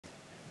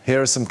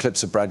Here are some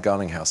clips of Brad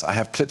Garlinghouse. I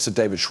have clips of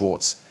David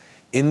Schwartz.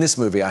 In this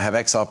movie, I have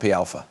XRP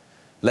Alpha.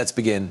 Let's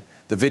begin.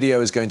 The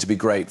video is going to be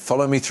great.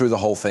 Follow me through the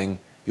whole thing.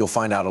 You'll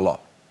find out a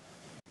lot.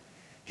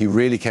 He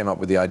really came up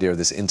with the idea of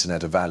this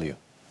internet of value.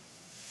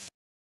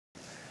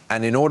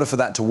 And in order for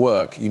that to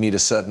work, you need a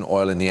certain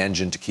oil in the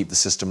engine to keep the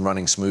system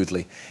running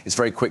smoothly. It's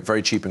very quick,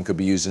 very cheap, and could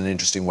be used in an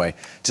interesting way.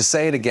 To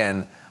say it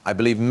again, I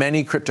believe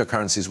many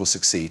cryptocurrencies will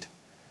succeed.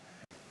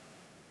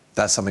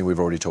 That's something we've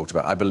already talked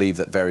about. I believe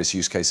that various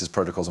use cases,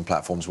 protocols, and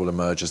platforms will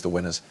emerge as the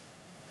winners.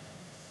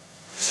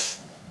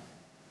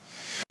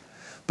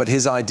 But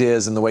his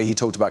ideas and the way he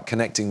talked about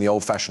connecting the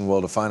old-fashioned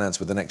world of finance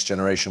with the next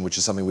generation, which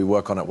is something we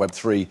work on at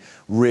Web3,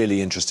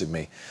 really interested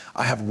me.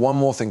 I have one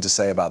more thing to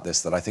say about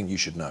this that I think you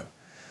should know.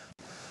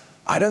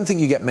 I don't think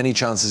you get many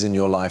chances in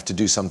your life to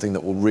do something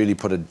that will really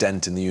put a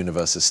dent in the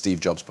universe, as Steve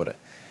Jobs put it.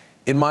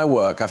 In my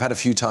work, I've had a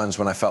few times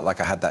when I felt like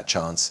I had that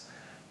chance,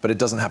 but it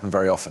doesn't happen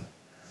very often.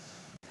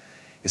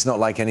 It's not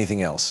like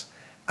anything else.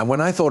 And when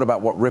I thought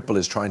about what Ripple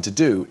is trying to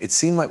do, it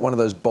seemed like one of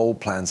those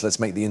bold plans, let's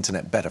make the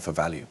internet better for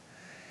value.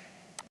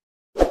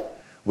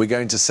 We're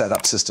going to set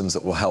up systems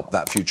that will help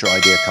that future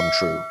idea come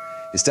true.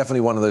 It's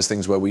definitely one of those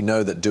things where we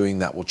know that doing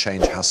that will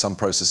change how some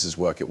processes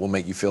work. It will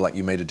make you feel like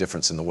you made a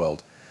difference in the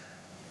world.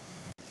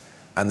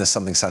 And there's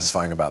something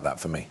satisfying about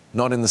that for me.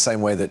 Not in the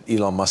same way that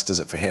Elon Musk does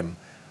it for him.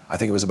 I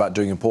think it was about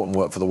doing important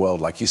work for the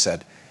world. Like you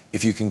said,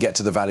 if you can get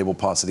to the valuable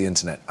parts of the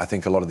internet, I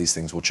think a lot of these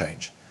things will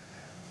change.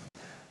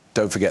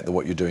 Don't forget that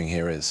what you're doing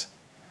here is.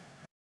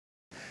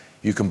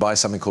 You can buy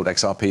something called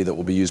XRP that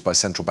will be used by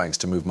central banks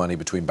to move money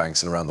between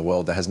banks and around the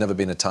world. There has never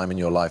been a time in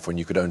your life when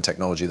you could own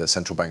technology that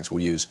central banks will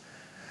use.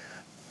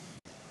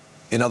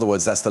 In other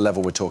words, that's the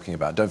level we're talking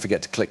about. Don't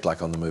forget to click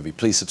like on the movie.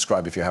 Please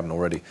subscribe if you haven't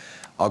already.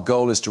 Our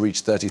goal is to reach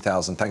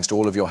 30,000. Thanks to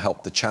all of your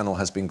help, the channel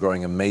has been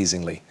growing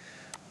amazingly.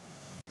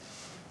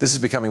 This is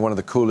becoming one of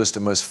the coolest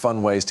and most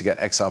fun ways to get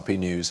XRP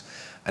news.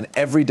 And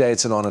every day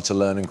it's an honor to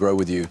learn and grow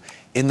with you.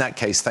 In that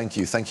case, thank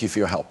you. Thank you for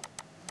your help.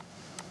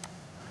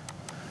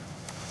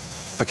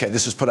 Okay,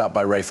 this was put out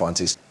by Ray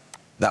Fontes.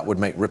 That would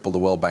make Ripple the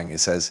World Bank. It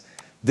says,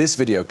 this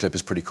video clip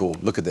is pretty cool.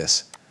 Look at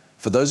this.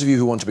 For those of you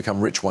who want to become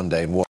rich one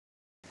day, and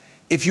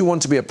if you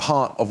want to be a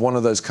part of one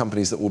of those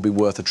companies that will be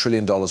worth $1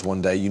 trillion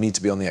one day, you need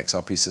to be on the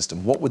XRP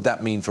system. What would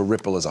that mean for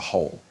Ripple as a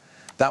whole?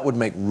 That would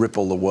make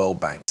Ripple the World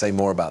Bank. Say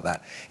more about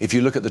that. If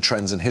you look at the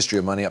trends and history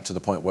of money up to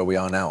the point where we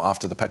are now,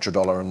 after the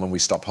petrodollar and when we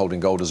stop holding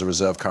gold as a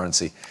reserve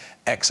currency,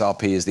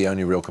 XRP is the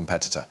only real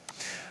competitor.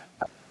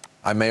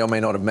 I may or may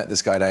not have met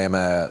this guy at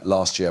AMA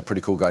last year,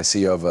 pretty cool guy,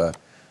 CEO of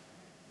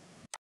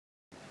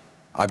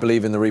I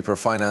believe in the Reaper of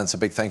Finance. A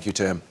big thank you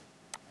to him.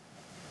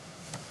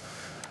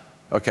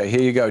 Okay,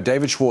 here you go.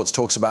 David Schwartz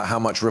talks about how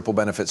much Ripple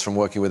benefits from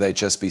working with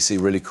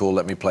HSBC. Really cool.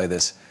 Let me play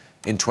this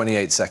in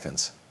 28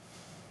 seconds.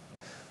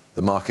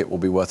 The market will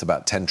be worth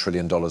about $10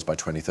 trillion by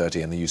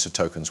 2030, and the use of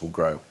tokens will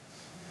grow.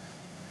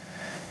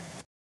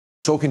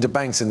 Talking to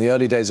banks in the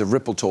early days of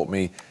Ripple taught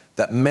me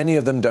that many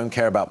of them don't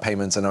care about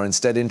payments and are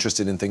instead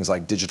interested in things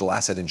like digital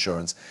asset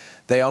insurance.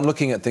 They are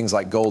looking at things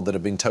like gold that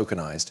have been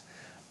tokenized.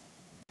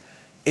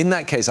 In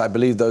that case, I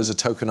believe those are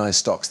tokenized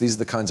stocks. These are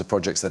the kinds of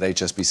projects that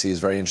HSBC is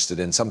very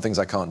interested in. Some things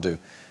I can't do.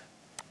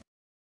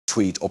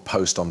 Tweet or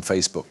post on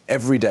Facebook.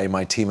 Every day,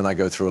 my team and I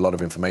go through a lot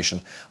of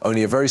information.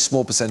 Only a very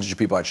small percentage of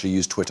people actually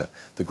use Twitter.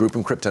 The group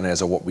and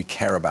cryptonaires are what we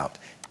care about.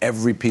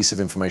 Every piece of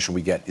information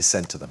we get is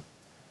sent to them.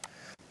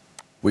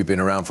 We've been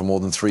around for more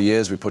than 3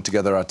 years. We put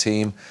together our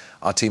team.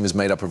 Our team is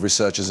made up of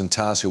researchers and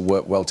tasks who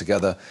work well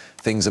together.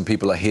 Things and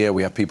people are here.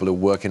 We have people who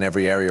work in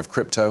every area of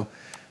crypto.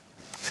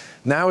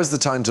 Now is the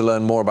time to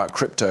learn more about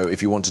crypto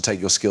if you want to take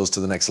your skills to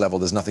the next level.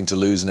 There's nothing to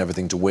lose and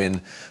everything to win.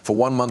 For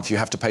 1 month, you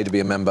have to pay to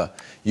be a member.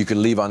 You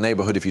can leave our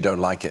neighborhood if you don't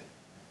like it.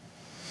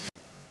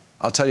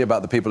 I'll tell you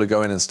about the people who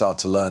go in and start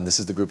to learn. This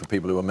is the group of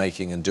people who are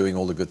making and doing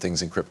all the good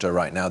things in crypto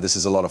right now. This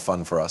is a lot of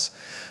fun for us.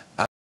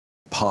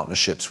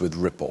 Partnerships with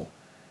Ripple.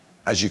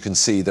 As you can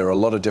see, there are a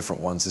lot of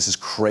different ones. This is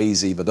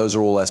crazy, but those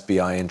are all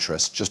SBI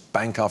interests. Just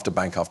bank after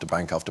bank after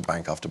bank after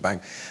bank after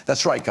bank.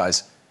 That's right,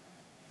 guys.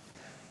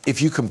 If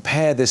you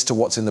compare this to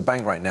what's in the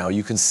bank right now,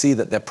 you can see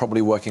that they're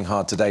probably working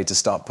hard today to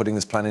start putting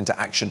this plan into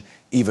action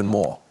even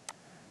more.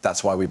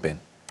 That's why we've been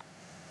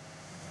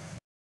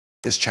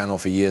this channel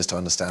for years to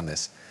understand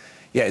this.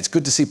 Yeah, it's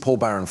good to see Paul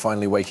Barron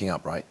finally waking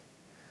up, right?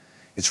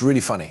 It's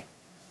really funny.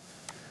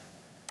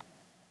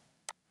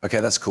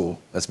 Okay, that's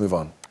cool. Let's move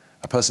on.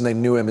 A person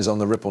named Newham is on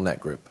the RippleNet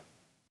group.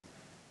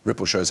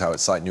 Ripple shows how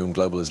its site Newham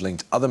Global is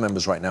linked. Other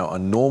members right now are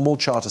Normal,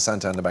 Charter,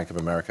 Santander, Bank of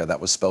America.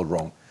 That was spelled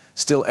wrong.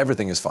 Still,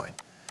 everything is fine.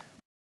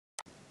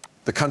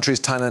 The country is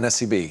Thailand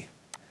SCB.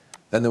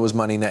 Then there was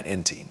MoneyNet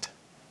Intind.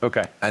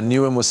 Okay. And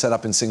Newham was set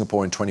up in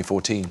Singapore in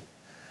 2014.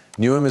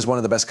 Newham is one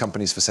of the best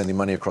companies for sending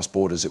money across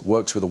borders. It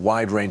works with a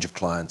wide range of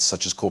clients,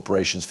 such as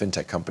corporations,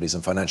 fintech companies,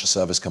 and financial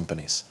service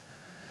companies.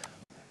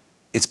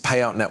 Its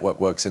payout network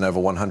works in over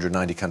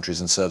 190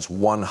 countries and serves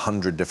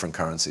 100 different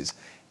currencies.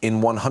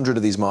 In 100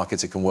 of these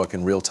markets, it can work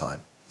in real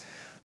time.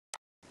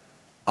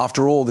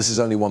 After all, this is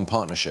only one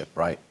partnership,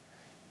 right?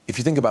 If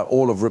you think about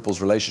all of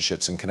Ripple's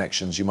relationships and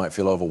connections, you might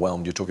feel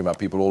overwhelmed. You're talking about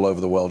people all over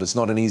the world. It's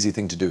not an easy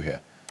thing to do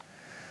here.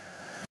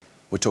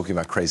 We're talking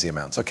about crazy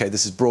amounts. Okay,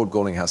 this is broad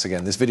Garlinghouse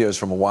again. This video is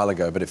from a while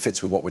ago, but it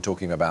fits with what we're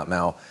talking about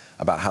now,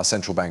 about how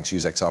central banks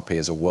use XRP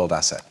as a world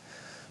asset.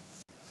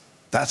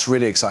 That's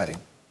really exciting.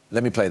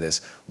 Let me play this.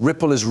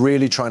 Ripple is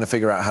really trying to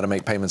figure out how to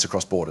make payments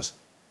across borders.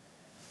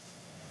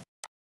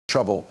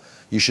 Trouble.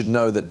 You should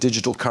know that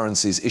digital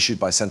currencies issued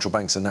by central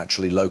banks are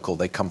naturally local.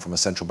 They come from a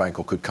central bank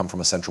or could come from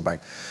a central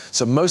bank.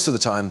 So most of the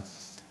time,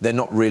 they're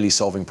not really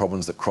solving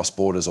problems that cross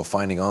borders or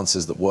finding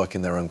answers that work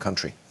in their own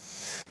country.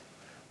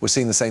 We're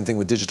seeing the same thing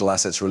with digital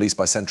assets released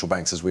by central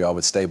banks as we are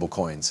with stable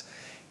coins.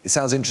 It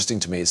sounds interesting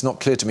to me. It's not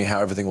clear to me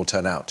how everything will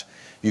turn out.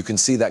 You can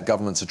see that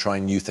governments are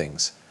trying new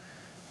things.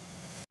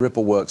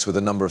 Ripple works with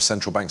a number of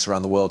central banks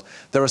around the world.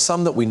 There are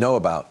some that we know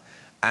about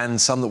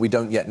and some that we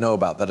don't yet know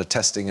about that are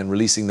testing and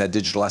releasing their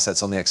digital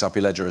assets on the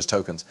XRP ledger as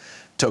tokens.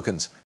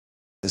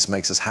 This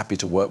makes us happy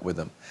to work with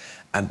them.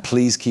 And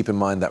please keep in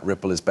mind that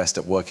Ripple is best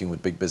at working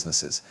with big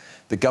businesses.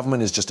 The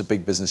government is just a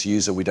big business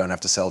user we don't have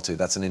to sell to.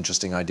 That's an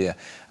interesting idea.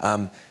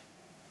 I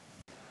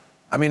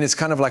mean, it's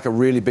kind of like a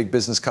really big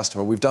business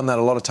customer. We've done that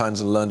a lot of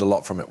times and learned a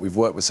lot from it. We've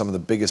worked with some of the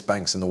biggest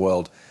banks in the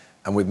world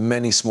and with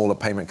many smaller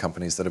payment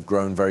companies that have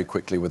grown very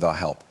quickly with our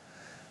help.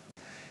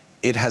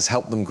 It has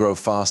helped them grow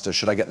faster.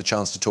 Should I get the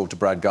chance to talk to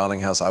Brad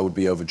Garlinghouse, I would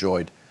be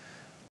overjoyed.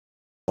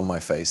 On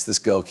my face. This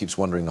girl keeps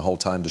wondering the whole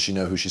time, does she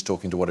know who she's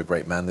talking to? What a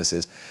great man this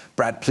is.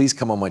 Brad, please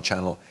come on my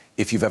channel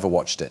if you've ever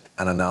watched it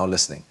and are now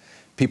listening.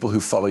 People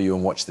who follow you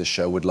and watch this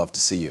show would love to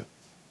see you.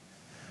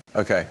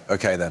 Okay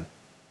then.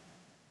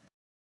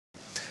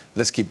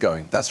 Let's keep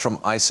going. That's from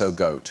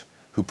ISO-GOAT,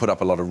 who put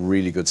up a lot of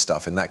really good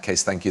stuff. In that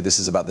case, thank you. This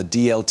is about the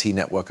DLT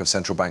network of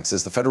central banks.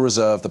 There's the Federal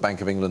Reserve, the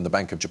Bank of England, the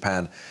Bank of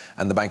Japan,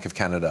 and the Bank of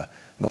Canada.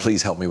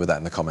 Please help me with that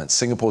in the comments.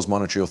 Singapore's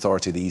Monetary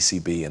Authority, the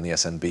ECB, and the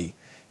SNB.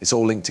 It's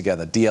all linked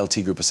together.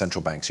 DLT group of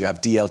central banks. You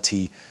have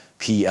DLT,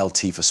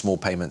 PLT for small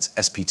payments,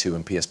 SP2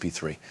 and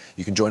PSP3.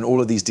 You can join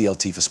all of these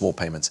DLT for small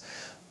payments.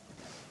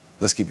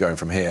 Let's keep going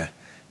from here.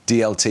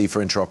 DLT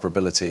for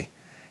interoperability.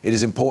 It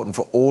is important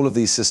for all of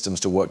these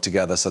systems to work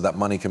together so that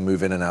money can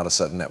move in and out of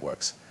certain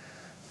networks.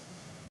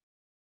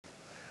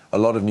 A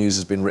lot of news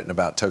has been written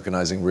about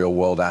tokenizing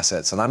real-world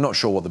assets, and I'm not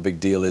sure what the big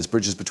deal is.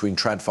 Bridges between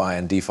TradFi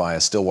and DeFi are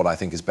still what I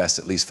think is best,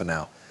 at least for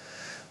now.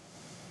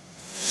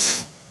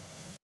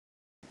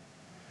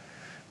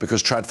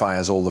 Because TradFi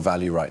has all the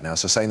value right now.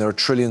 So saying there are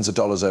trillions of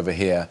dollars over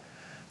here,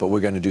 but we're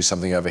going to do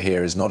something over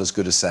here is not as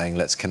good as saying,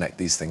 let's connect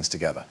these things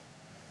together.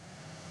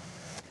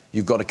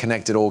 You've got to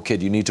connect it all,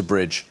 kid. You need to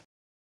bridge.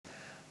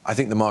 I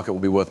think the market will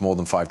be worth more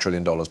than $5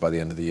 trillion by the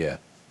end of the year.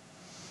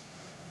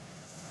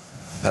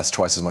 That's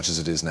twice as much as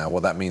it is now.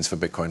 What that means for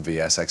Bitcoin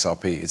vs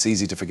XRP. It's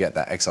easy to forget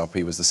that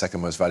XRP was the second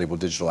most valuable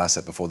digital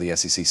asset before the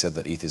SEC said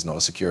that ETH is not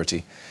a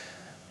security.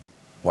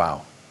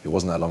 Wow, it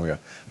wasn't that long ago.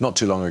 Not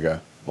too long ago,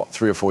 what,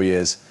 3 or 4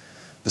 years?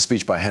 The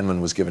speech by Henman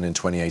was given in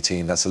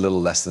 2018. That's a little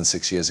less than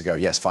 6 years ago.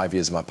 Yes, 5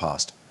 years have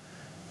passed.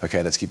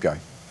 Okay, let's keep going.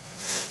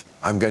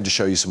 I'm going to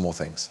show you some more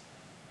things.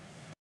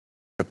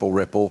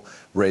 Ripple,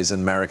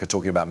 Raisin, Merrick are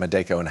talking about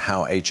Medeco and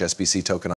how HSBC tokenized